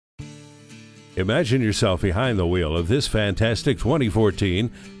Imagine yourself behind the wheel of this fantastic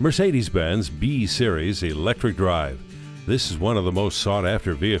 2014 Mercedes-Benz B-Series electric drive. This is one of the most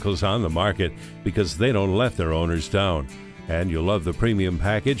sought-after vehicles on the market because they don't let their owners down. And you'll love the premium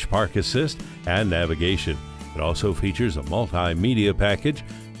package, park assist, and navigation. It also features a multimedia package,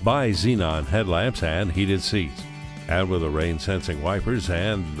 bi-xenon headlamps, and heated seats. And with the rain-sensing wipers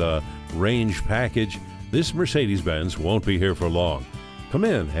and the range package, this Mercedes-Benz won't be here for long. Come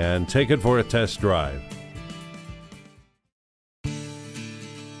in and take it for a test drive.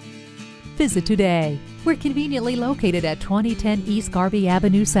 Visit today. We're conveniently located at 2010 East Garvey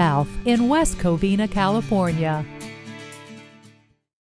Avenue South in West Covina, California.